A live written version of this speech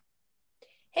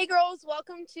Hey girls,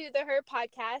 welcome to the Her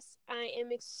podcast. I am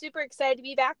super excited to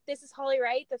be back. This is Holly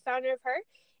Wright, the founder of Her,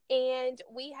 and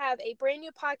we have a brand new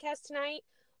podcast tonight.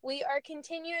 We are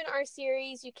continuing our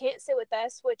series, You Can't Sit With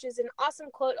Us, which is an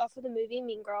awesome quote off of the movie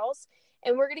Mean Girls.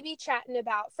 And we're going to be chatting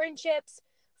about friendships,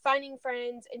 finding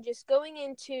friends, and just going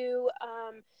into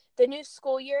the new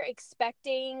school year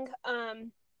expecting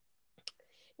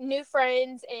new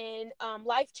friends and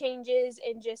life changes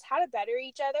and just how to better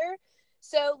each other.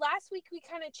 So last week we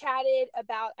kind of chatted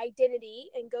about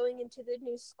identity and going into the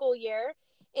new school year.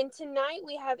 And tonight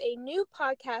we have a new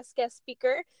podcast guest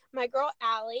speaker, my girl,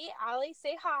 Allie. Allie,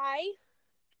 say hi.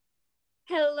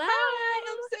 Hello. Hi,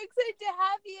 I'm so excited to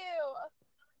have you.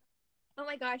 Oh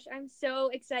my gosh, I'm so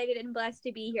excited and blessed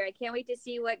to be here. I can't wait to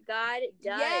see what God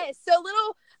does. Yes. So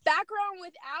little background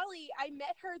with Allie. I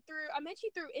met you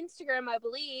through Instagram, I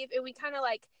believe, and we kind of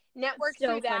like networked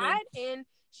through that. And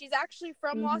she's actually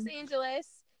from Los Angeles.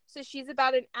 So she's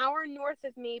about an hour north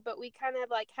of me, but we kind of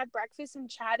like had breakfast and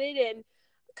chatted and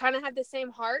kind of had the same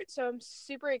heart. So I'm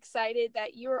super excited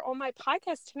that you're on my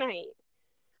podcast tonight.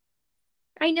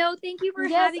 I know. Thank you for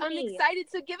having me. Yes, I'm excited.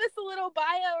 So give us a little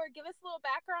bio or give us a little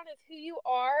background of who you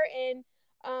are, and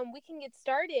we can get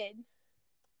started.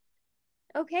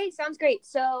 Okay, sounds great.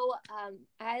 So,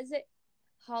 as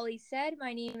Holly said,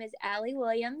 my name is Allie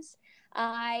Williams.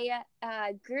 I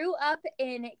grew up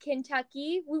in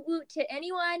Kentucky. Woot woot to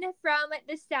anyone from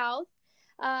the South.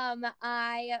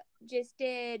 I just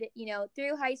did,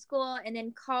 through high school and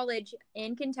then college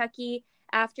in Kentucky.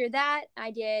 After that,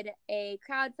 I did a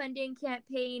crowdfunding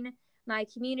campaign. My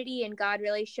community and God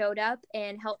really showed up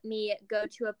and helped me go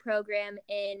to a program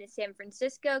in San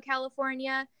Francisco,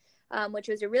 California, which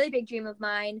was a really big dream of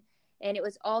mine. And it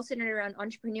was all centered around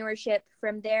entrepreneurship.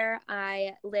 From there,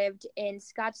 I lived in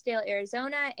Scottsdale,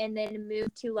 Arizona, and then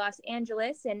moved to Los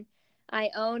Angeles. And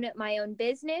I own my own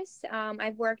business.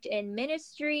 I've worked in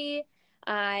ministry.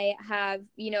 I have,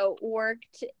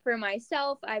 worked for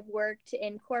myself. I've worked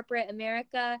in corporate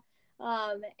America.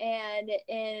 And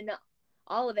in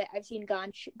all of it, I've seen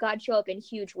God show up in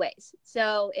huge ways.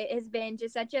 So it has been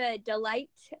just such a delight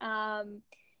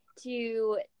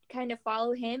to kind of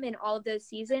follow him in all of those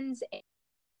seasons.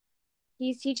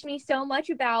 He's teaching me so much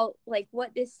about like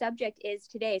what this subject is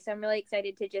today. So I'm really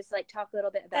excited to just like talk a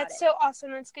little bit about it. That's so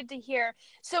awesome. That's good to hear.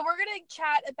 So we're going to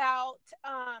chat about,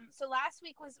 so last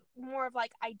week was more of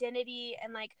like identity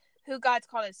and like who God's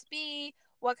called us to be,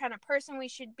 what kind of person we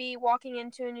should be walking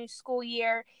into a new school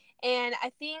year. And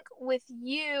I think with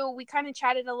you, we kind of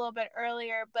chatted a little bit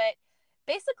earlier, but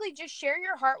basically just share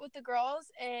your heart with the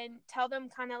girls and tell them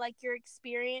kind of like your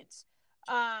experience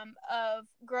of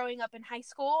growing up in high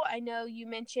school. I know you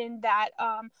mentioned that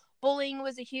bullying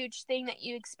was a huge thing that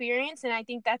you experienced, and I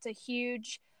think that's a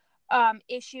huge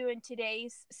issue in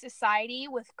today's society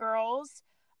with girls.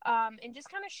 And just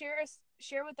kind of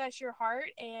share with us your heart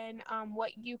and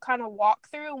what you kind of walk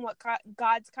through and what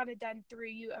God's kind of done through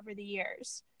you over the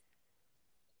years.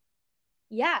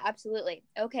 Yeah, absolutely.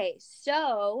 Okay,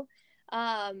 so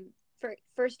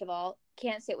first of all,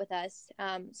 Can't Sit With Us.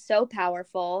 So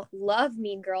powerful. Love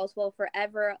Mean Girls. Will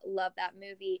forever love that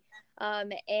movie.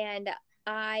 And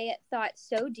I thought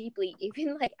so deeply,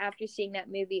 even like after seeing that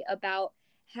movie, about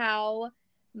how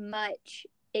much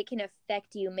it can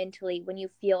affect you mentally when you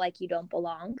feel like you don't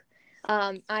belong.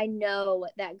 I know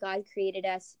that God created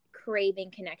us craving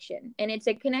connection, and it's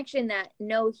a connection that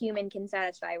no human can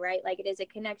satisfy, right? Like it is a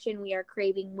connection we are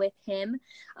craving with him.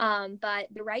 But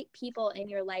the right people in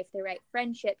your life, the right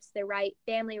friendships, the right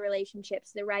family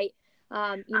relationships, the right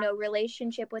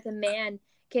relationship with a man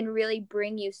can really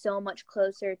bring you so much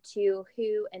closer to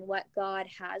who and what God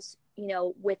has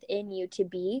within you to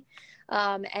be.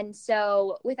 And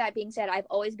so with that being said, I've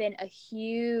always been a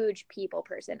huge people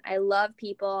person. I love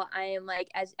people. I am like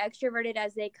as extroverted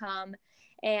as they come.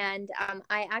 And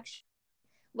I actually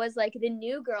was like the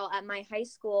new girl at my high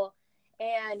school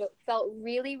and felt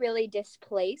really, really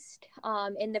displaced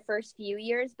in the first few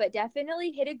years, but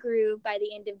definitely hit a groove by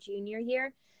the end of junior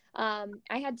year. I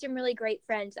had some really great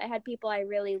friends. I had people I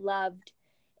really loved.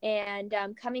 And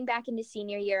coming back into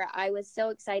senior year, I was so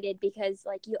excited because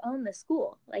like you own the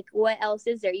school. Like what else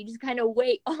is there? You just kind of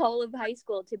wait all of high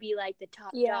school to be like the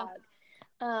top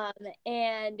dog.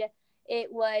 And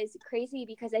it was crazy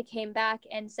because I came back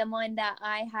and someone that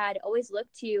I had always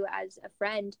looked to as a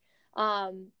friend,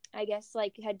 I guess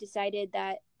like had decided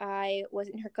that I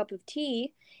wasn't her cup of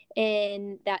tea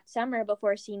in that summer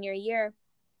before senior year.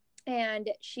 And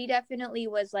she definitely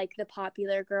was like the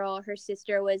popular girl. Her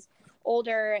sister was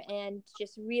older and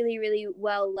just really, really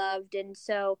well loved. And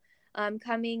so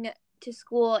coming to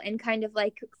school and kind of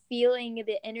like feeling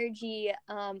the energy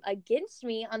against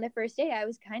me on the first day, I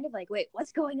was kind of like, wait,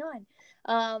 what's going on?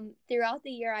 Throughout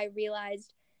the year, I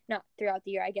realized, not throughout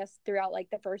the year, I guess throughout like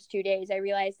the first 2 days, I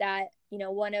realized that, you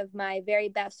know, one of my very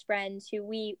best friends who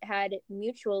we had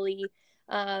mutually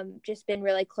just been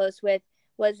really close with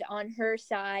was on her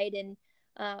side. And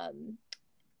I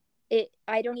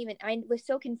was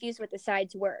so confused what the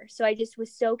sides were. So I just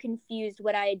was so confused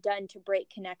what I had done to break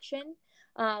connection.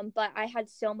 But I had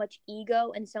so much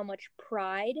ego and so much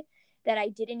pride that I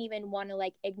didn't even want to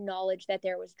like acknowledge that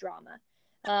there was drama.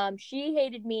 She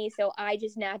hated me, so I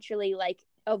just naturally like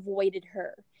avoided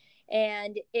her.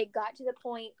 And it got to the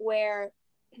point where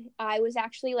I was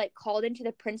actually like called into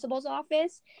the principal's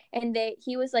office, and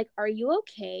he was like, "Are you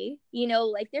okay? You know,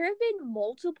 like there have been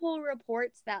multiple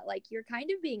reports that like you're kind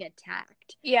of being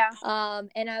attacked." Yeah.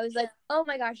 And I was like, "Oh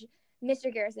my gosh,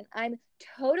 Mr. Garrison, I'm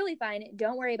totally fine.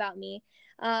 Don't worry about me."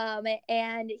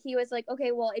 And he was like,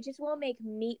 "Okay, well, it just won't make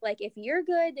me like if you're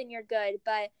good, then you're good,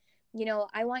 but you know,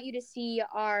 I want you to see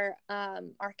our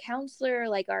counselor,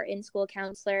 like our in-school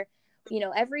counselor, you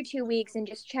know, every 2 weeks and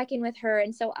just check in with her."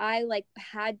 And so I like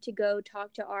had to go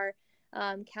talk to our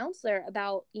counselor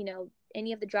about, you know,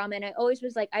 any of the drama. And I always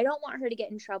was like, I don't want her to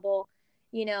get in trouble.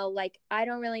 You know, like I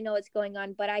don't really know what's going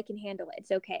on, but I can handle it.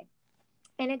 It's okay.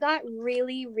 And it got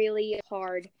really, really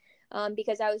hard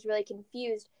because I was really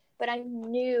confused. But I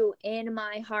knew in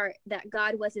my heart that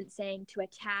God wasn't saying to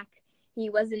attack. He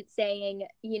wasn't saying,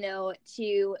 you know,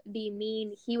 to be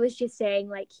mean. He was just saying,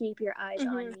 like, keep your eyes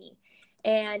on me.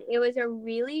 And it was a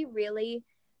really, really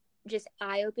just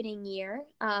eye-opening year.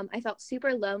 I felt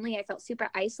super lonely. I felt super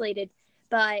isolated.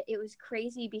 But it was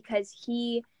crazy because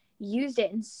he used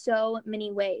it in so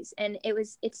many ways. And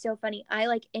it's so funny. I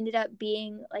like ended up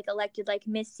being like elected like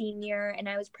Miss Senior, and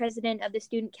I was president of the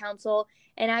student council,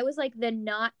 and I was like the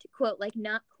not quote like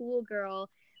not cool girl,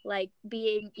 like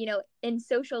being, you know, in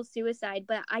social suicide.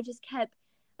 But I just kept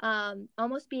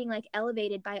almost being like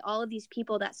elevated by all of these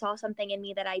people that saw something in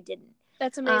me that I didn't.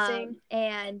 That's amazing.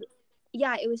 And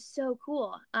yeah, it was so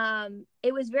cool.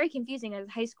 It was very confusing as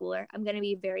a high schooler. I'm going to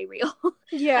be very real.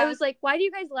 Yeah. I was like, why do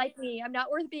you guys like me? I'm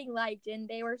not worth being liked. And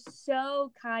they were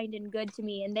so kind and good to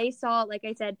me. And they saw, like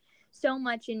I said, so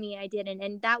much in me I didn't.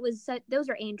 And that was, those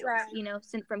are angels, Right. you know,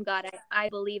 sent from God. I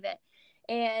believe it.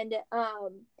 And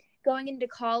going into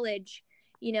college,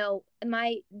 you know,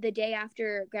 the day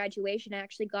after graduation, I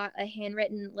actually got a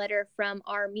handwritten letter from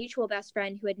our mutual best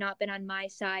friend who had not been on my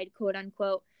side, quote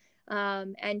unquote.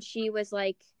 And she was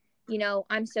like, you know,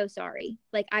 I'm so sorry.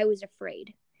 Like I was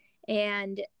afraid,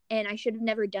 and I should have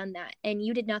never done that. And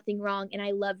you did nothing wrong. And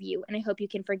I love you. And I hope you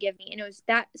can forgive me. And it was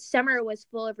that summer was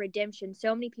full of redemption.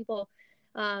 So many people,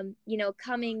 you know,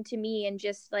 coming to me and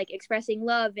just like expressing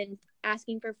love and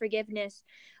asking for forgiveness.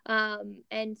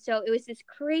 And so it was this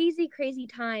crazy, crazy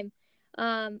time.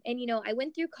 And, you know, I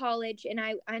went through college, and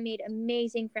I made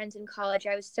amazing friends in college.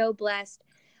 I was so blessed.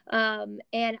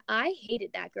 And I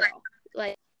hated that girl,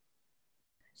 like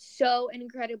so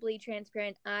incredibly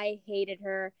transparent. I hated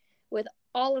her with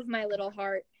all of my little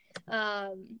heart.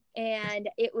 And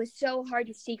it was so hard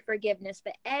to seek forgiveness,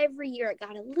 but every year it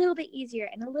got a little bit easier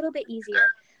and a little bit easier.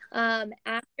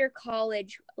 After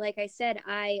college, like I said,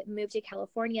 I moved to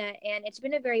California, and it's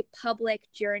been a very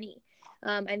public journey.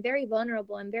 I'm very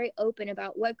vulnerable. I'm very open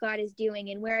about what God is doing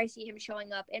and where I see him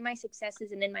showing up in my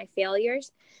successes and in my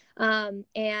failures.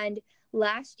 And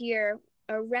last year,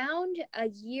 around a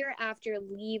year after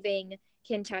leaving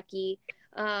Kentucky,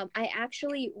 I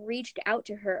actually reached out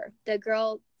to her, the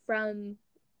girl from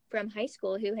high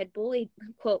school who had bullied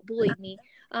me.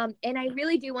 And I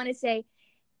really do want to say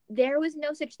there was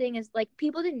no such thing as like,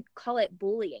 people didn't call it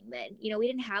bullying then. You know, we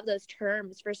didn't have those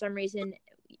terms for some reason.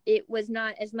 It was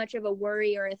not as much of a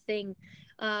worry or a thing.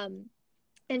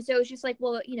 And so it's just like,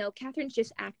 well, you know, Catherine's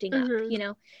just acting up, you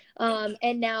know?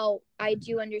 And now I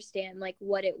do understand like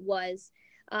what it was.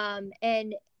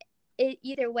 And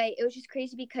either way, it was just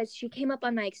crazy because she came up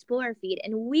on my Explorer feed,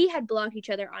 and we had blocked each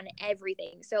other on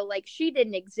everything. So like she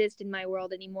didn't exist in my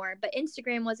world anymore, but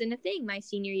Instagram wasn't a thing my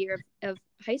senior year of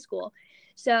high school.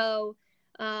 So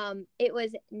it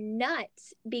was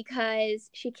nuts because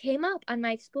she came up on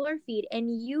my Explorer feed,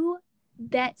 and you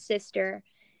bet, sister,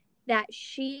 that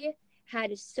she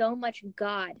had so much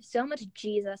God, so much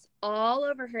Jesus all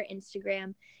over her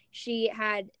Instagram. She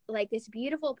had like this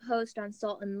beautiful post on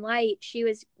Salt and Light. She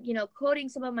was, you know, quoting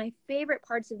some of my favorite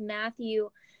parts of Matthew.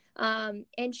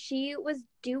 And she was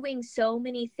doing so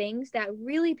many things that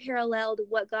really paralleled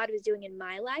what God was doing in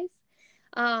my life.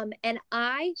 And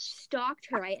I stalked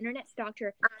her. I internet stalked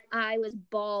her. I was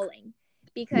bawling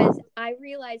because I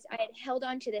realized I had held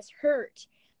on to this hurt.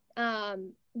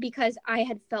 because I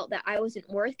had felt that I wasn't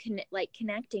worth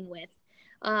connecting with.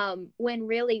 When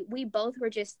really we both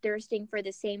were just thirsting for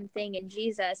the same thing in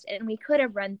Jesus, and we could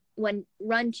have run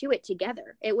to it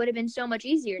together. It would have been so much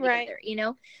easier together, you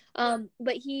know.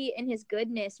 But he in his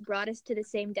goodness brought us to the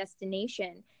same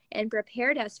destination and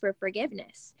prepared us for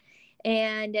forgiveness.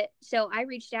 And so I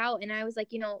reached out and I was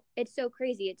like, you know, it's so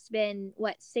crazy. It's been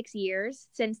 6 years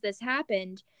since this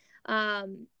happened.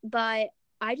 But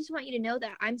I just want you to know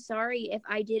that I'm sorry if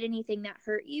I did anything that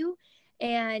hurt you.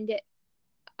 And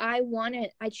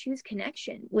I choose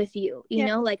connection with you, you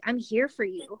know, like I'm here for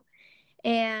you.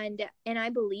 And I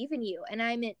believe in you, and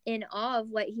I'm in awe of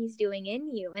what he's doing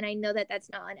in you. And I know that that's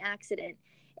not an accident.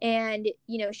 And,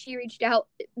 you know, she reached out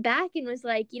back and was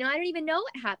like, you know, I don't even know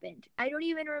what happened. I don't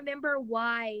even remember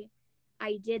why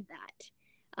I did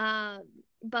that.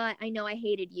 But I know I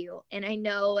hated you, and I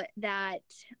know that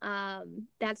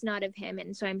that's not of him.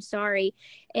 And so I'm sorry.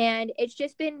 And it's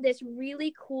just been this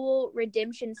really cool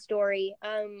redemption story.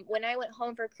 When I went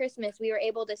home for Christmas, we were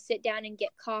able to sit down and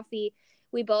get coffee.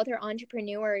 We both are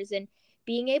entrepreneurs, and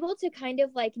being able to kind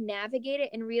of like navigate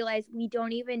it and realize we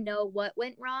don't even know what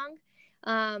went wrong.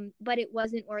 But it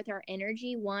wasn't worth our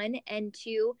energy, one, and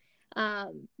two,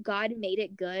 God made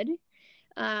it good.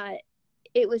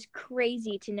 It was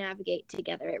crazy to navigate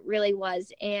together. It really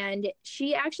was. And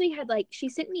she actually had she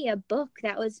sent me a book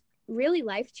that was really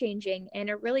life-changing and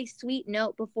a really sweet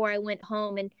note before I went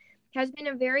home, and has been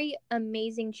a very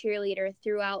amazing cheerleader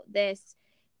throughout this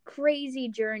crazy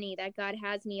journey that God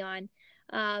has me on.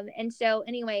 And so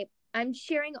anyway, I'm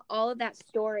sharing all of that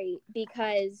story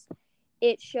because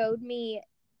it showed me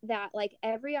that like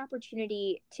every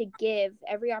opportunity to give,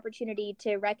 every opportunity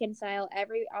to reconcile,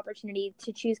 every opportunity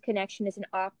to choose connection is an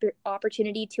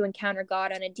opportunity to encounter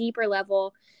God on a deeper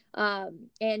level,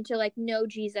 and to like know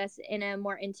Jesus in a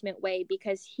more intimate way,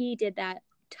 because he did that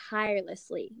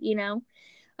tirelessly, you know.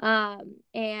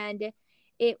 And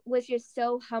it was just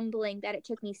so humbling that it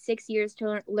took me 6 years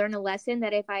to learn a lesson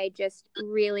that if I just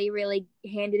really, really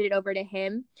handed it over to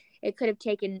him, it could have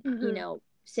taken, you know,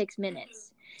 6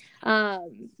 minutes.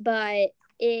 But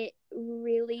it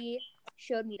really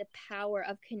showed me the power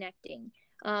of connecting,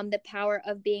 the power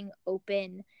of being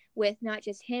open with not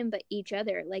just him, but each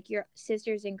other, like your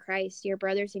sisters in Christ, your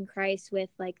brothers in Christ, with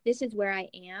like, this is where I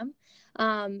am.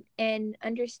 And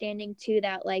understanding too,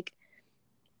 that like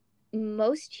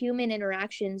most human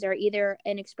interactions are either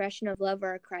an expression of love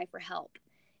or a cry for help.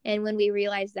 And when we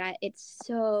realize that, it's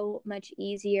so much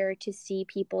easier to see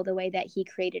people the way that he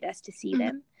created us to see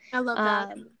them. I love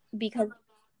that. Because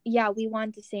we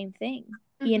want the same thing,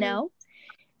 you know?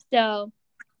 So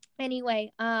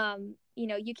anyway, you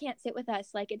know, you can't sit with us.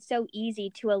 Like, it's so easy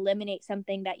to eliminate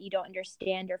something that you don't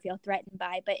understand or feel threatened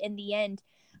by. But in the end,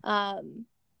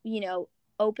 you know,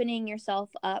 opening yourself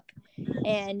up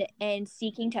and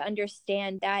seeking to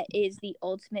understand, that is the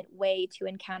ultimate way to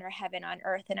encounter heaven on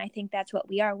earth. And I think that's what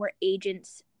we are. We're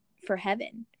agents for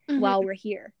heaven while we're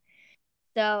here.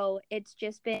 So it's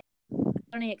just been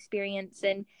an experience.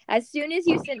 And as soon as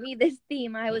you sent me this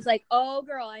theme, I was like, oh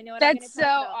girl, I know what I'm going to talk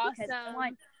about. That's so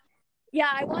awesome.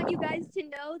 I want you guys to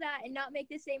know that and not make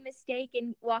the same mistake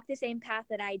and walk the same path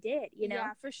that I did, you know?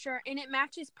 Yeah, for sure. And it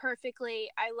matches perfectly.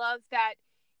 I love that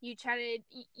you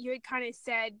had kind of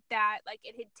said that like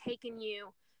it had taken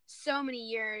you so many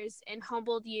years and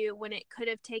humbled you when it could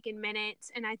have taken minutes.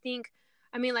 And I think,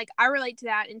 I mean, like, I relate to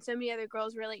that, and so many other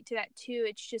girls relate to that too.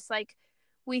 It's just like,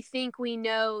 we think we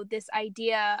know this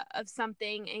idea of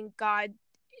something, and God,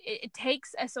 it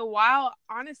takes us a while,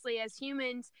 honestly, as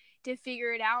humans, to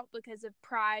figure it out because of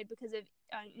pride, because of,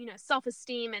 you know,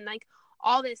 self-esteem and like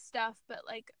all this stuff. But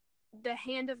like, the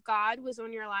hand of God was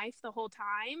on your life the whole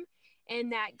time,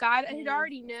 and that God had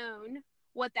already known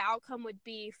what the outcome would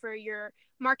be for your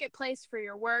marketplace, for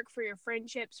your work, for your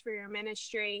friendships, for your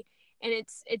ministry. And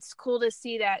it's cool to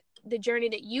see that the journey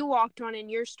that you walked on in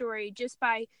your story, just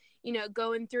by, you know,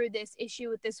 going through this issue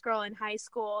with this girl in high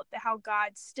school, how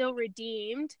God still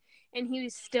redeemed, and he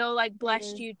was still like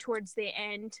blessed you towards the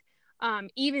end,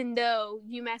 even though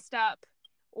you messed up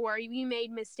or you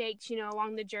made mistakes, you know,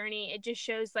 along the journey. It just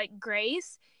shows like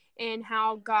grace and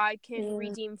how God can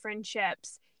redeem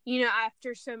friendships, you know,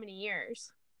 after so many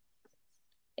years.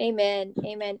 Amen.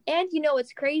 And you know,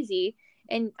 it's crazy.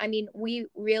 And I mean, we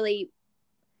really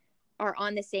are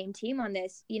on the same team on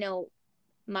this. You know,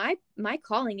 my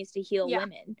calling is to heal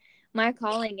women. My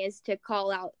calling is to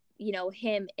call out, you know,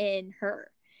 him in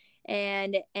her,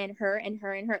 and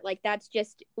her. Like, that's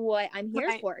just what I'm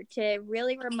here for, to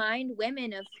really remind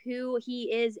women of who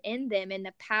he is in them and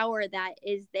the power that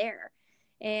is there.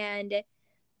 And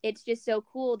it's just so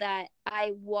cool that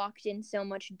I walked in so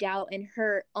much doubt and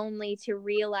hurt only to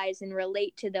realize and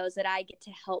relate to those that I get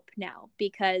to help now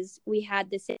because we had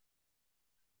this,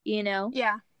 you know?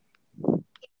 Yeah.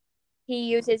 He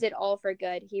uses it all for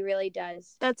good. He really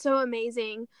does. That's so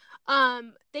amazing.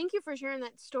 Thank you for sharing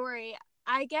that story.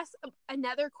 I guess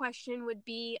another question would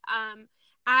be,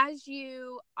 as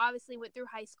you obviously went through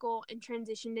high school and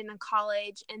transitioned into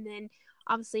college, and then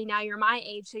obviously now you're my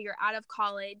age, so you're out of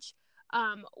college.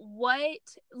 What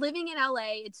living in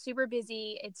LA, it's super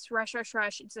busy, it's rush, rush,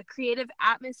 rush, it's a creative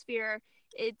atmosphere,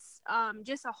 it's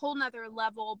just a whole nother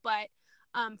level. But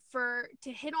for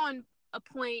to hit on a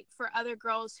point for other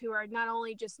girls who are not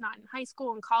only just not in high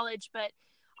school and college, but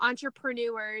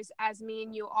entrepreneurs, as me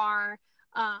and you are,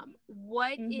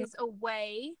 what is a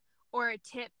way or a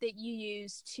tip that you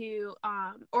use to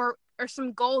or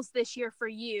some goals this year for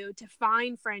you to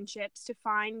find friendships, to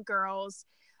find girls,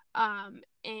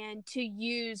 and to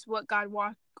use what God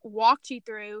walked you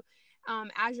through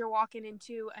as you're walking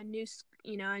into a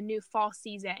new fall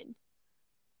season?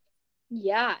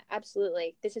 Yeah,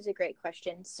 absolutely. This is a great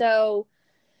question. So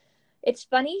it's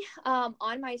funny,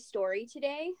 on my story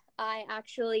today, I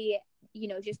actually,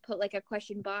 just put like a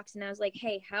question box and I was like,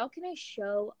 hey, how can I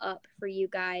show up for you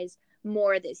guys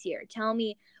more this year? Tell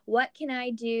me, what can I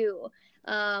do?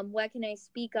 What can I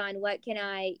speak on? What can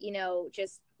I,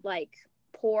 just like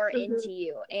pour into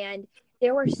you? And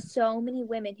there were so many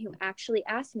women who actually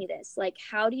asked me this, like,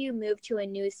 how do you move to a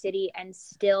new city and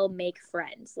still make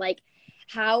friends? Like,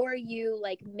 how are you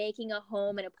like making a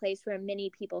home in a place where many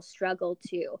people struggle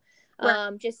to?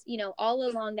 Right. Just, all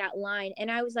along that line.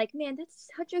 And I was like, man, that's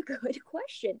such a good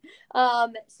question.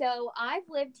 So I've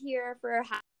lived here for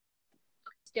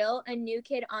still a new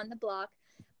kid on the block,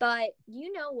 but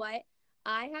you know what?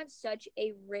 I have such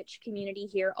a rich community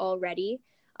here already,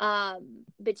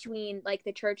 between like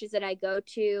the churches that I go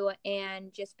to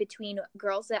and just between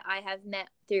girls that I have met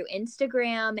through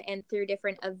Instagram and through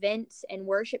different events and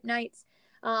worship nights.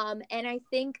 And I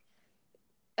think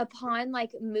upon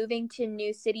like moving to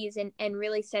new cities and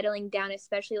really settling down,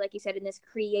 especially like you said, in this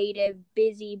creative,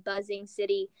 busy, buzzing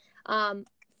city,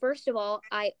 first of all,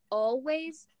 I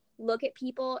always look at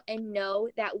people and know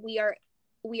that we are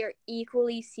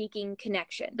equally seeking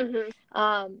connection.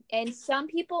 And some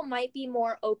people might be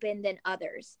more open than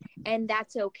others, and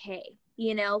that's okay.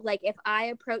 Like if I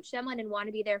approach someone and want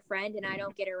to be their friend and I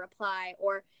don't get a reply,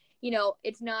 or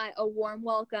it's not a warm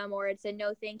welcome, or it's a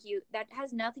no thank you, that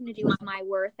has nothing to do with my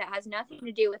worth. That has nothing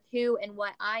to do with who and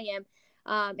what I am.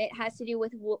 It has to do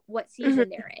with what season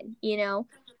they're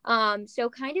in. So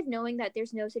kind of knowing that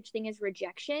there's no such thing as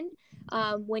rejection,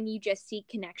 when you just seek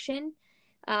connection,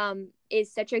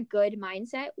 is such a good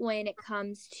mindset when it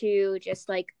comes to just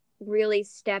like really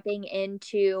stepping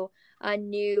into a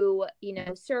new,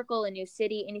 circle, a new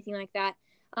city, anything like that.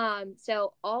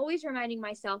 So always reminding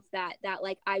myself that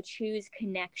like I choose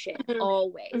connection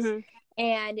always.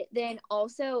 And then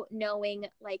also knowing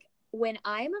like when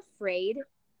I'm afraid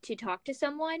to talk to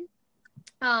someone,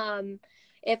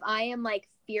 if I am like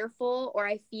fearful or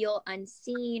I feel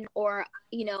unseen, or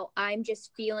I'm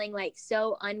just feeling like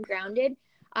so ungrounded,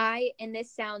 and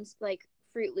this sounds like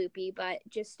Fruit Loopy, but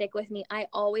just stick with me, I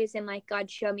always am like,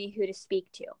 God, show me who to speak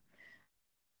to.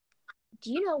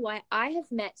 Do you know what? I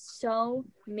have met so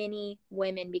many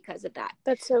women because of that.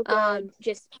 That's so good.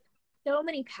 Just so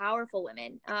many powerful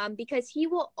women, because he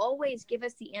will always give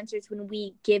us the answers when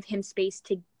we give him space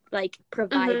to like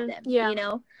provide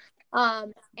them,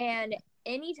 and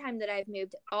anytime that I've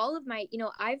moved, all of my,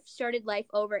 I've started life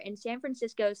over in San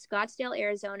Francisco, Scottsdale,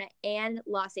 Arizona, and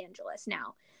Los Angeles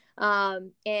now.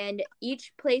 And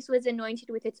each place was anointed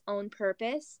with its own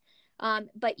purpose.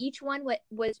 But each one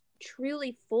was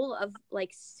truly full of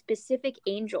like specific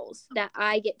angels that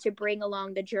I get to bring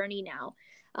along the journey now.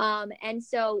 And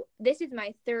so this is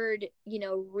my third,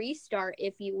 restart,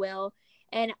 if you will.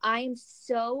 And I'm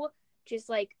so just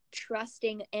like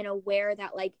trusting and aware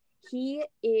that like he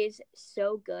is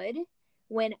so good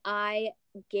when I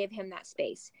give him that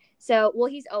space. So, well,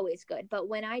 he's always good, but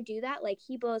when I do that, like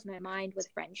he blows my mind with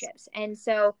friendships. And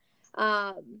so,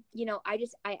 I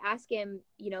ask him,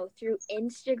 through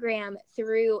Instagram,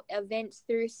 through events,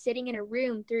 through sitting in a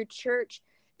room, through church,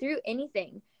 through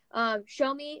anything,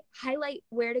 show me, highlight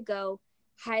where to go,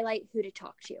 highlight who to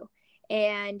talk to.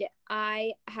 And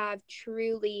I have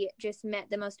truly just met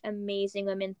the most amazing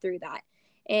women through that.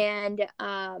 And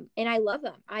I love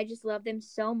them. I just love them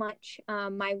so much.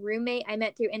 My roommate I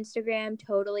met through Instagram,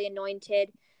 totally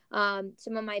anointed.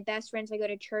 Some of my best friends I go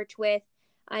to church with,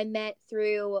 I met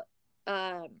through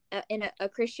in a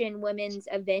Christian women's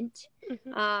event.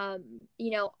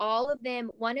 You know, all of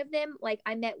them, one of them, like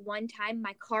I met one time,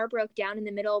 my car broke down in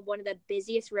the middle of one of the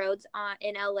busiest roads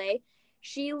in LA.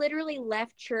 She literally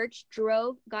left church,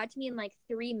 got to me in like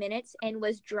 3 minutes, and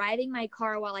was driving my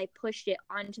car while I pushed it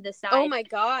onto the side. Oh my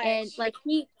gosh. And like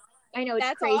I know it's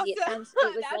That's crazy. awesome. It was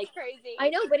That's like crazy. I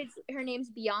know, but her name's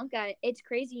Bianca. It's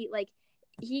crazy. Like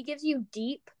he gives you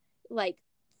deep, like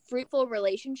fruitful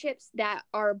relationships that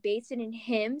are based in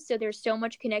him. So there's so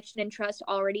much connection and trust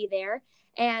already there.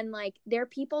 And like they're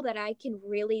people that I can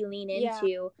really lean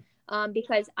into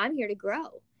because I'm here to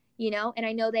grow, you know, and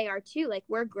I know they are too. Like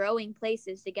we're growing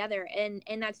places together, and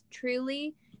that's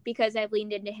truly because I've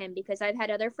leaned into him, because I've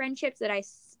had other friendships that I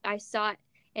sought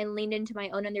and leaned into my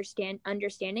own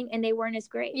understanding, and they weren't as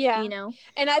great, you know.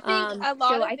 And I think a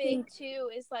lot of I it think too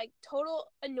is like total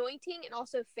anointing and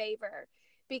also favor,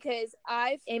 because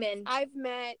I've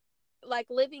met, like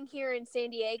living here in San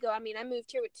Diego, I mean, I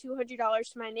moved here with $200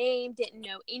 to my name, didn't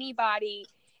know anybody,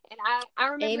 and I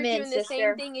remember doing the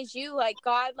same thing as you, like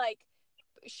God, like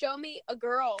show me a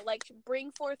girl, like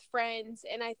bring forth friends.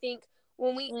 And I think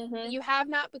when you have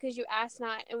not because you ask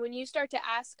not, and when you start to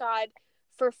ask God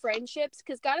for friendships,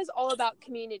 because God is all about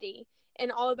community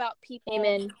and all about people.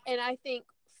 And I think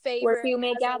favor has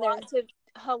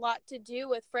a lot to do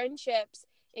with friendships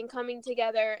and coming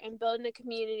together and building a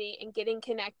community and getting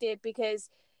connected, because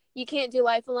you can't do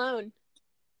life alone.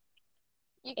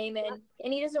 Amen.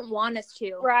 And he doesn't want us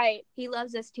to. Right. He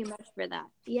loves us too much for that.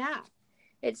 Yeah.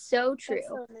 It's so true. That's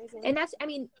so amazing. And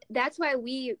that's why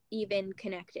we even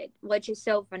connected, which is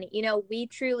so funny. You know, we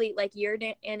truly, like, you're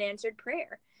an answered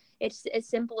prayer. It's as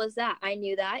simple as that. I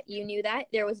knew that. You knew that.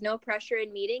 There was no pressure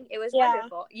in meeting. It was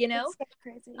wonderful, you know? It's so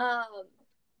crazy.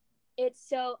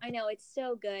 I know it's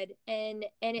so good. And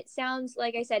it sounds,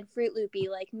 like I said, Fruit Loopy.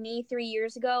 Like me 3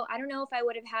 years ago, I don't know if I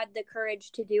would have had the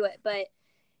courage to do it, but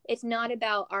it's not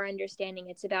about our understanding.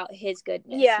 It's about his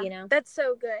goodness, you know? That's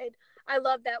so good. I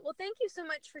love that. Well, thank you so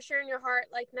much for sharing your heart,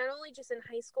 like not only just in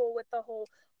high school with the whole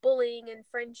bullying and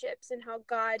friendships and how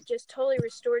God just totally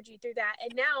restored you through that.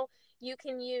 And now you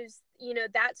can use, you know,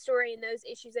 that story and those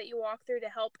issues that you walk through to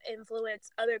help influence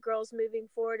other girls moving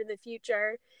forward in the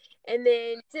future. And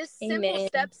then just simple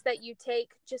steps that you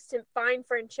take just to find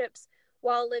friendships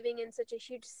while living in such a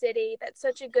huge city. That's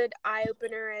such a good eye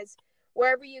opener, as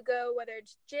wherever you go, whether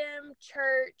it's gym,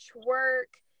 church,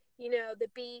 work, you know, the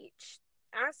beach,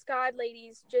 ask God,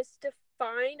 ladies, just to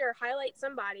find or highlight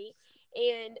somebody.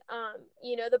 And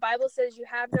you know, the Bible says you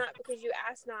have not because you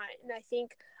ask not. And I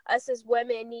think us as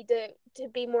women need to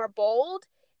be more bold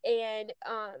and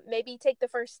maybe take the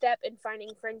first step in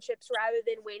finding friendships rather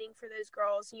than waiting for those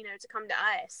girls, you know, to come to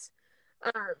us.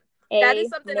 That is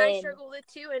something I struggle with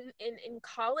too in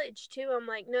college too. I'm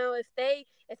like, no, if they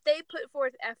put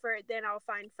forth effort, then I'll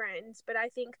find friends. But I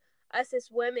think us as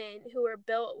women who are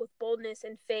built with boldness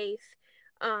and faith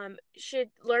should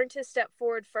learn to step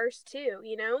forward first too,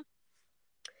 you know?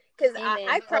 Because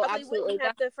I probably wouldn't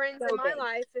have the friends in my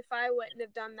life if I wouldn't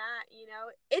have done that, you know?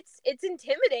 It's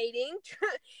intimidating.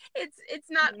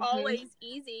 It's not always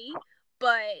easy,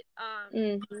 but I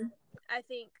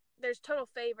think there's total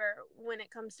favor when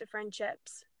it comes to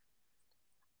friendships.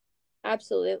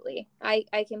 Absolutely. I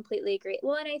completely agree.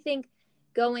 Well, and I think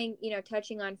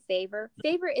touching on favor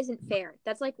isn't fair.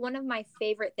 That's like one of my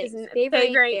favorite things. Favor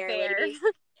ain't fair.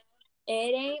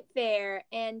 It ain't fair.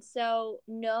 And so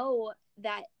know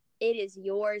that it is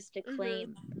yours to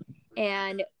claim.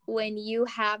 And when you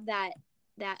have that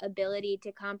ability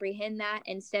to comprehend that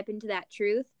and step into that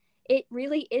truth, it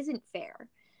really isn't fair.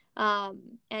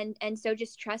 And so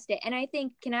just trust it. And I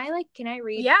think, can I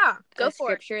read go a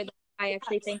scripture that I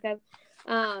actually think of?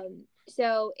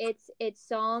 So it's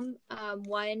Psalm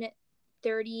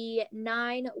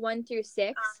 139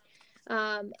 1-6.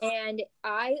 And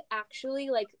I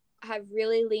actually have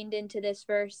really leaned into this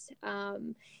verse,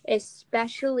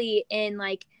 especially in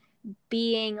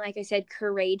being, like I said,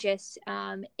 courageous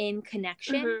in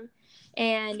connection.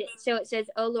 And so it says,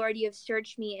 "Oh Lord, you have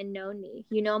searched me and known me.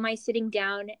 You know my sitting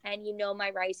down and you know my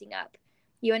rising up.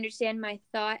 You understand my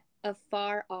thought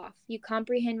afar off. You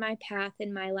comprehend my path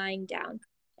and my lying down,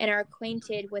 and are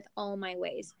acquainted with all my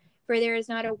ways. For there is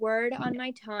not a word on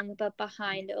my tongue, but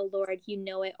behind, O Lord, you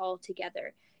know it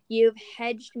altogether. You have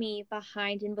hedged me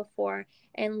behind and before,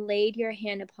 and laid your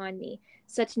hand upon me.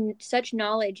 Such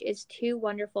knowledge is too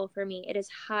wonderful for me. It is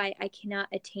high, I cannot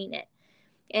attain it."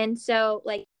 And so,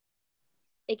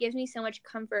 it gives me so much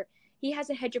comfort. He has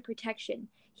a hedge of protection.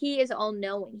 He is all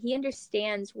knowing. He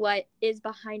understands what is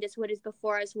behind us, what is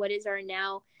before us, what is our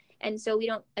now. And so we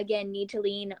don't, again, need to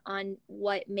lean on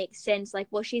what makes sense. Like,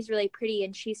 well, she's really pretty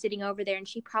and she's sitting over there and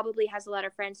she probably has a lot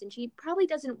of friends and she probably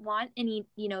doesn't want any,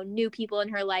 new people in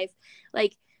her life.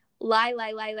 Like, lie,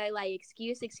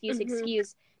 excuse.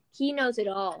 He knows it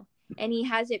all and he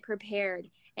has it prepared.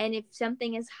 And if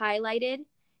something is highlighted,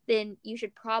 then you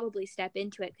should probably step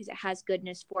into it because it has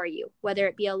goodness for you, whether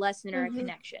it be a lesson or a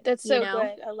connection. That's so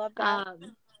good. I love that.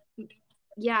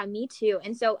 Yeah, me too.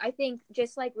 And so I think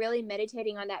just like really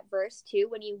meditating on that verse too,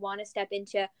 when you want to step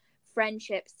into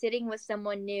friendship, sitting with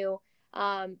someone new,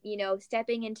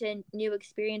 stepping into new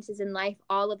experiences in life,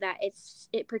 all of that,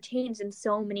 it pertains in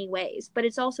so many ways, but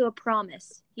it's also a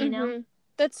promise, you know?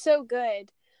 That's so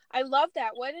good. I love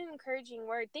that. What an encouraging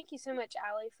word. Thank you so much,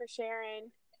 Allie, for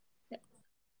sharing.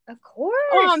 Of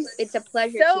course. It's a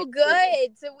pleasure. So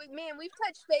good. So, man, we've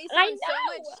touched base on so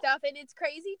much stuff. And it's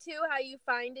crazy, too, how you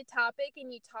find a topic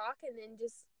and you talk and then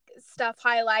just stuff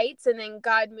highlights and then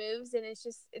God moves. And it's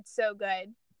so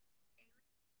good.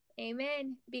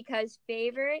 Amen. Because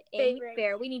favorite ain't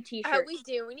fair. We need t-shirts. We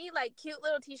do. We need, like, cute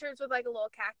little t-shirts with, like, a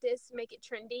little cactus to make it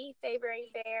trendy. Favorite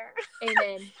ain't fair.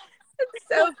 Amen. It's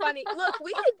so funny. Look,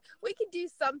 we could do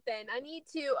something. I need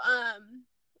to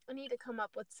come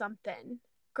up with something.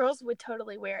 Girls would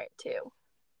totally wear it too.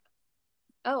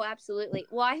 Oh, absolutely.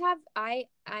 Well, I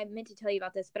meant to tell you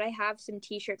about this, but I have some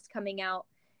t-shirts coming out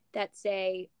that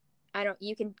say,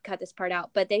 you can cut this part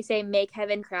out, but they say "Make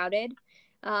Heaven Crowded."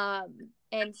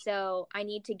 And so I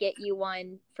need to get you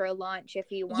one for launch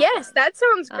if you want. Yes, one. That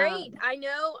sounds great. I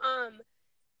know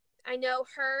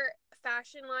her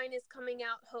fashion line is coming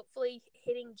out, hopefully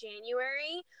hitting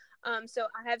January. So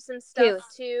I have some stuff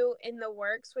too in the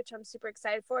works, which I'm super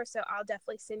excited for. So I'll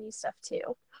definitely send you stuff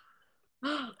too.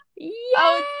 Yay!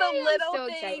 Oh, it's the little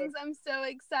things. I'm so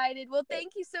excited. Well,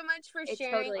 thank you so much for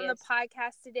sharing on the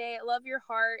podcast today. I love your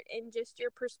heart and just your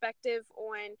perspective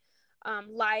on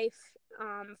life,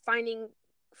 finding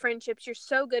friendships. You're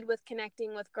so good with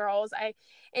connecting with girls.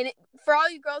 For all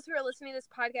you girls who are listening to this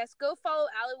podcast, go follow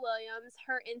Allie Williams.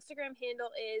 Her Instagram handle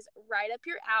is right up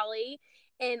your alley,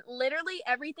 and literally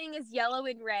everything is yellow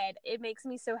and red. It makes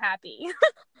me so happy.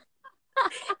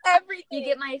 Everything. You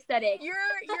get my aesthetic. Your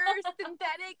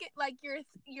synthetic, like your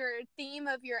theme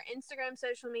of your Instagram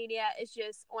social media is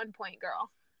just on point, girl.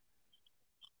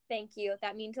 Thank you.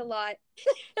 That means a lot.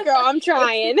 Girl, I'm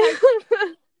trying.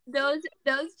 Those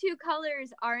two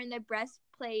colors are in the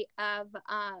breastplate of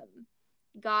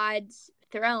God's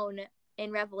throne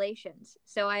in Revelations.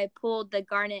 So I pulled the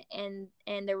garnet and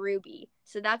the ruby.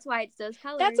 So that's why it's those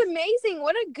colors. That's amazing.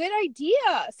 What a good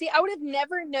idea. See, I would have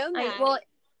never known that.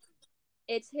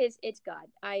 It's God.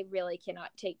 I really cannot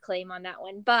take claim on that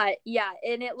one. But yeah,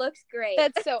 and it looks great.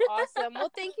 That's so awesome.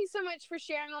 Well, thank you so much for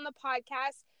sharing on the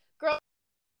podcast. Girl,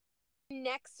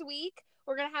 next week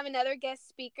we're going to have another guest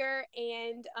speaker,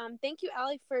 and thank you,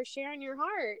 Allie, for sharing your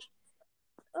heart.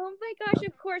 Oh my gosh,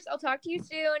 of course. I'll talk to you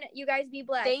soon. You guys be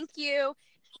blessed. Thank you.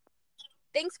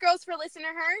 Thanks, girls, for listening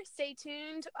to her. Stay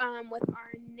tuned with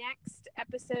our next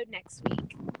episode next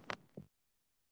week.